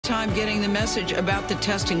time getting the message about the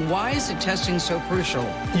testing. Why is the testing so crucial?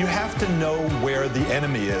 You have to know where the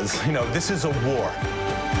enemy is. You know, this is a war.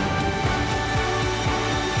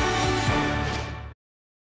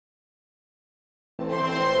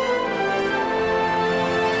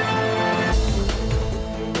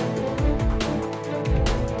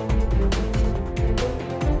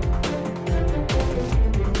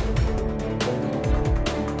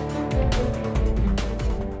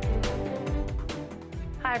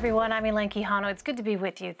 Hi, everyone. I'm Elaine Quijano. It's good to be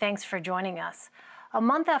with you. Thanks for joining us. A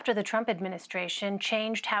month after the Trump administration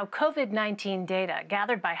changed how COVID-19 data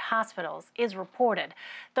gathered by hospitals is reported,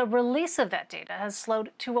 the release of that data has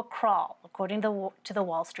slowed to a crawl, according to the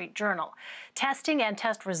Wall Street Journal. Testing and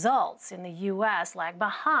test results in the U.S. lag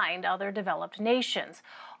behind other developed nations.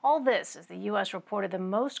 All this as the U.S. reported the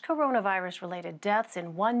most coronavirus-related deaths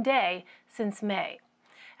in one day since May.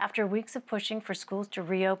 After weeks of pushing for schools to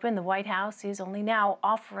reopen, the White House is only now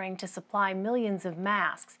offering to supply millions of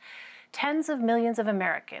masks. Tens of millions of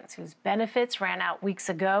Americans whose benefits ran out weeks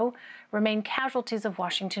ago remain casualties of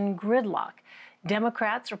Washington gridlock.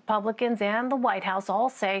 Democrats, Republicans, and the White House all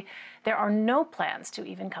say there are no plans to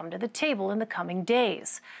even come to the table in the coming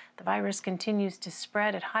days. The virus continues to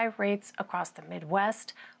spread at high rates across the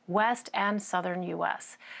Midwest, West, and Southern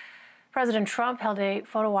U.S. President Trump held a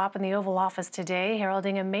photo op in the Oval Office today,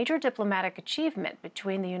 heralding a major diplomatic achievement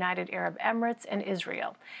between the United Arab Emirates and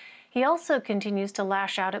Israel. He also continues to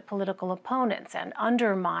lash out at political opponents and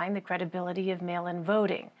undermine the credibility of mail-in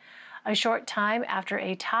voting. A short time after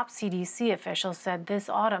a top CDC official said this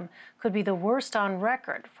autumn could be the worst on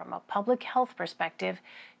record from a public health perspective,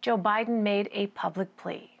 Joe Biden made a public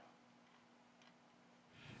plea.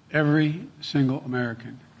 Every single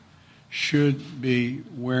American should be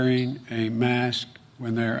wearing a mask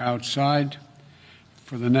when they're outside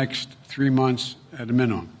for the next 3 months at a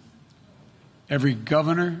minimum. Every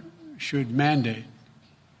governor should mandate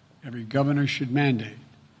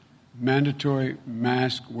mandatory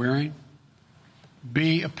mask wearing.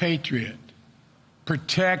 Be a patriot.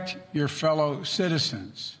 Protect your fellow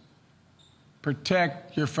citizens.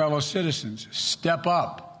 Protect your fellow citizens. Step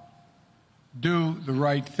up. Do the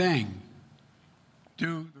right thing.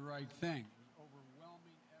 Do the right thing.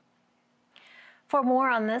 For more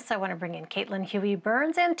on this, I want to bring in Caitlin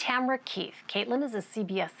Huey-Burns and Tamara Keith. Caitlin is a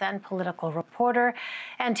CBSN political reporter,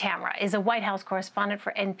 and Tamara is a White House correspondent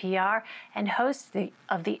for NPR and host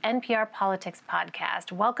of the NPR Politics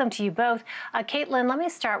podcast. Welcome to you both. Caitlin, let me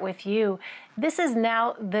start with you. This is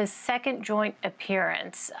now the second joint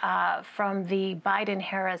appearance from the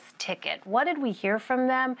Biden-Harris ticket. What did we hear from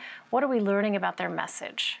them? What are we learning about their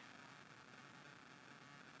message?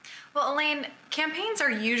 Well, Elaine, campaigns are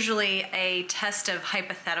usually a test of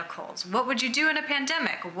hypotheticals. What would you do in a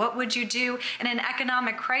pandemic? What would you do in an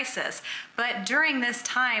economic crisis? But during this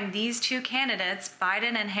time, these two candidates,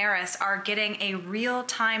 Biden and Harris, are getting a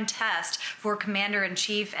real-time test for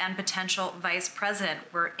commander-in-chief and potential vice president.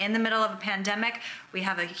 We're in the middle of a pandemic. We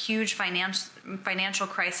have a huge financial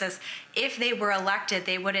crisis. If they were elected,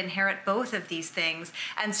 they would inherit both of these things.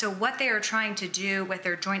 And so what they are trying to do with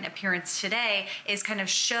their joint appearance today is kind of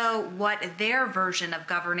show what their version of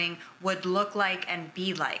governing would look like and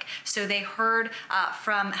be like. So they heard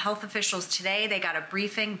from health officials today. They got a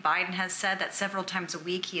briefing. Biden has said that several times a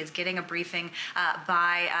week he is getting a briefing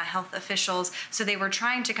by health officials. So they were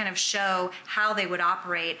trying to kind of show how they would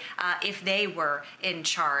operate if they were in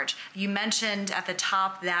charge. You mentioned at the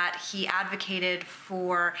top that he advocated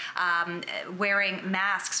for wearing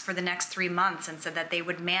masks for the next 3 months and said that they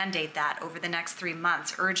would mandate that over the next 3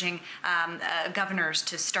 months, urging governors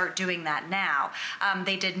to start doing that now.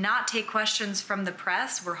 They did not take questions from the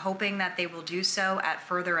press. We're hoping that they will do so at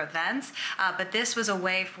further events. But this was a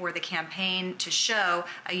way for the campaign to show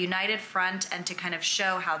a united front and to kind of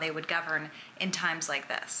show how they would govern in times like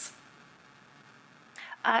this.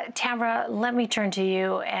 Tamara, let me turn to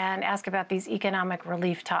you and ask about these economic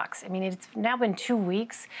relief talks. I mean, it's now been 2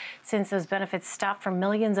 weeks since those benefits stopped for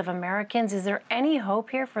millions of Americans. Is there any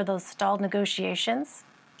hope here for those stalled negotiations?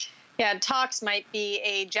 Yeah, talks might be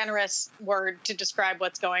a generous word to describe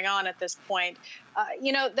what's going on at this point.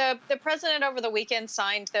 You know, the president over the weekend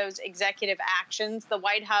signed those executive actions. The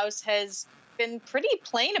White House has been pretty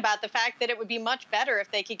plain about the fact that it would be much better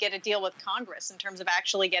if they could get a deal with Congress in terms of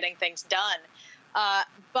actually getting things done.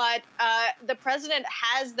 But the president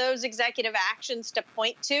has those executive actions to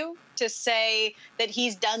point to say that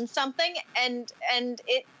he's done something, and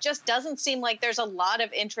it just doesn't seem like there's a lot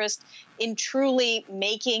of interest in truly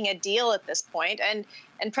making a deal at this point. And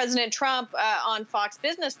President Trump on Fox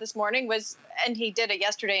Business this morning was, and he did it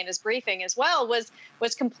yesterday in his briefing as well,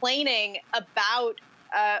 was complaining about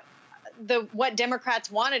what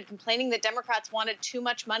Democrats wanted, complaining that Democrats wanted too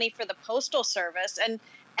much money for the Postal Service.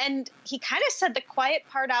 And he kind of said the quiet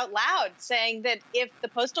part out loud, saying that if the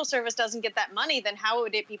Postal Service doesn't get that money, then how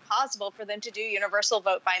would it be possible for them to do universal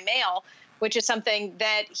vote by mail, which is something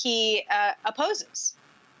that he opposes.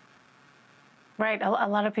 Right. A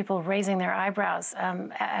lot of people raising their eyebrows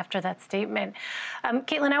after that statement.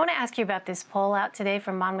 Caitlin, I want to ask you about this poll out today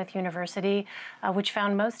from Monmouth University, which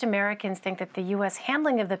found most Americans think that the U.S.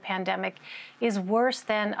 handling of the pandemic is worse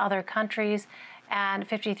than other countries, and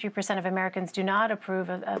 53% of Americans do not approve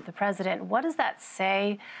of the president. What does that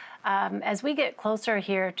say as we get closer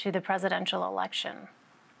here to the presidential election?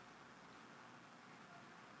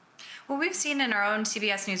 Well, we've seen in our own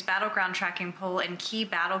CBS News battleground tracking poll in key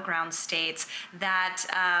battleground states that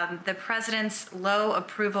the president's low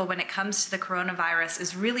approval when it comes to the coronavirus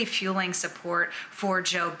is really fueling support for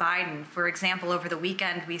Joe Biden. For example, over the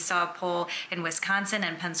weekend, we saw a poll in Wisconsin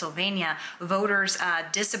and Pennsylvania, voters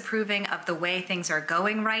disapproving of the way things are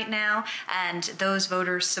going right now, and those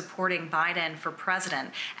voters supporting Biden for president.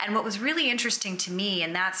 And what was really interesting to me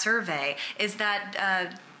in that survey is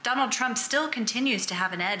that Donald Trump still continues to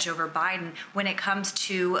have an edge over Biden when it comes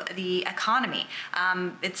to the economy.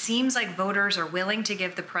 It seems like voters are willing to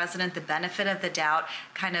give the president the benefit of the doubt,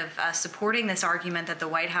 kind of supporting this argument that the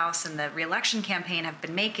White House and the reelection campaign have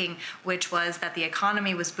been making, which was that the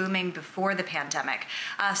economy was booming before the pandemic.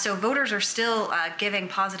 So voters are still giving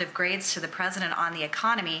positive grades to the president on the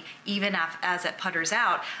economy, even as it putters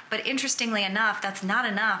out. But interestingly enough, that's not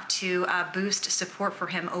enough to boost support for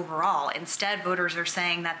him overall. Instead, voters are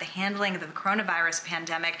saying that the handling of the coronavirus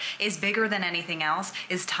pandemic is bigger than anything else,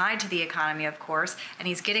 is tied to the economy, of course, and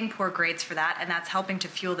he's getting poor grades for that, and that's helping to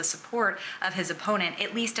fuel the support of his opponent,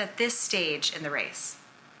 at least at this stage in the race.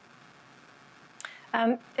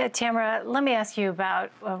 Tamara, let me ask you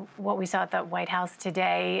about what we saw at the White House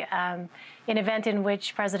today, an event in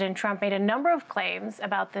which President Trump made a number of claims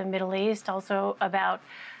about the Middle East, also about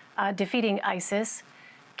defeating ISIS.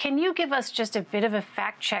 Can you give us just a bit of a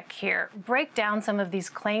fact check here? Break down some of these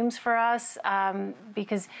claims for us,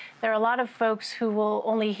 because there are a lot of folks who will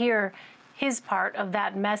only hear his part of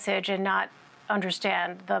that message and not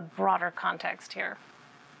understand the broader context here.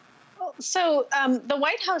 So the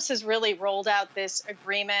White House has really rolled out this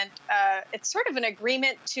agreement. It's sort of an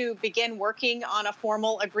agreement to begin working on a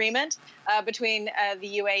formal agreement between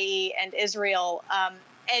the UAE and Israel.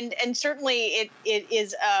 And certainly it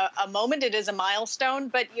is a moment, it is a milestone,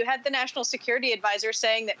 but you had the National Security Advisor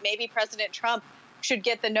saying that maybe President Trump should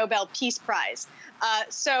get the Nobel Peace Prize.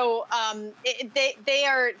 They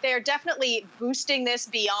are definitely boosting this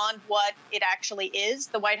beyond what it actually is.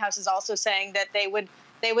 The White House is also saying that they would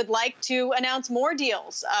like to announce more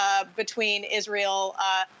deals between Israel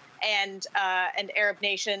and Arab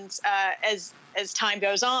nations as time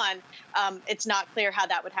goes on. It's not clear how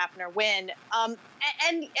that would happen or when.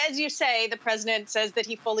 And as you say, the president says that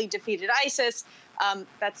he fully defeated ISIS.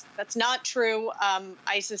 That's not true.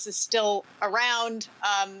 ISIS is still around.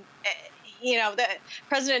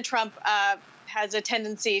 President Trump has a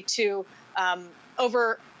tendency to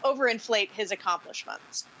overinflate his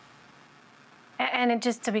accomplishments. And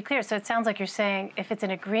just to be clear, so it sounds like you're saying if it's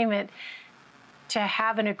an agreement, to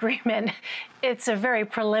have an agreement, it's a very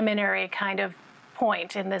preliminary kind of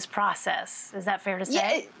point in this process. Is that fair to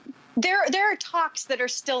say? Yeah, there are talks that are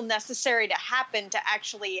still necessary to happen to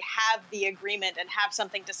actually have the agreement and have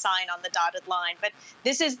something to sign on the dotted line. But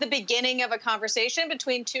this is the beginning of a conversation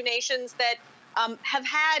between two nations that have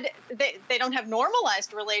had, they don't have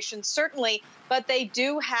normalized relations, certainly, but they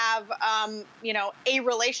do have, a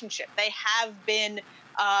relationship. They have been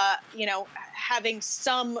having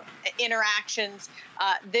some interactions.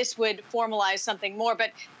 This would formalize something more,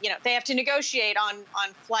 but they have to negotiate on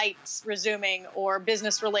flights resuming or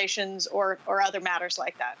business relations or other matters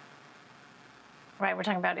like that. Right, we're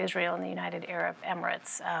talking about Israel and the United Arab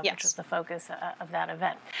Emirates, yes, which was the focus of that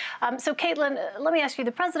event. So, Caitlin, let me ask you,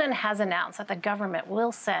 the president has announced that the government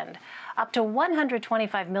will send up to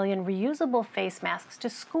 125 million reusable face masks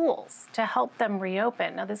to schools to help them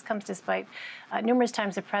reopen. Now, this comes despite numerous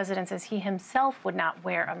times the president says he himself would not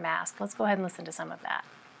wear a mask. Let's go ahead and listen to some of that.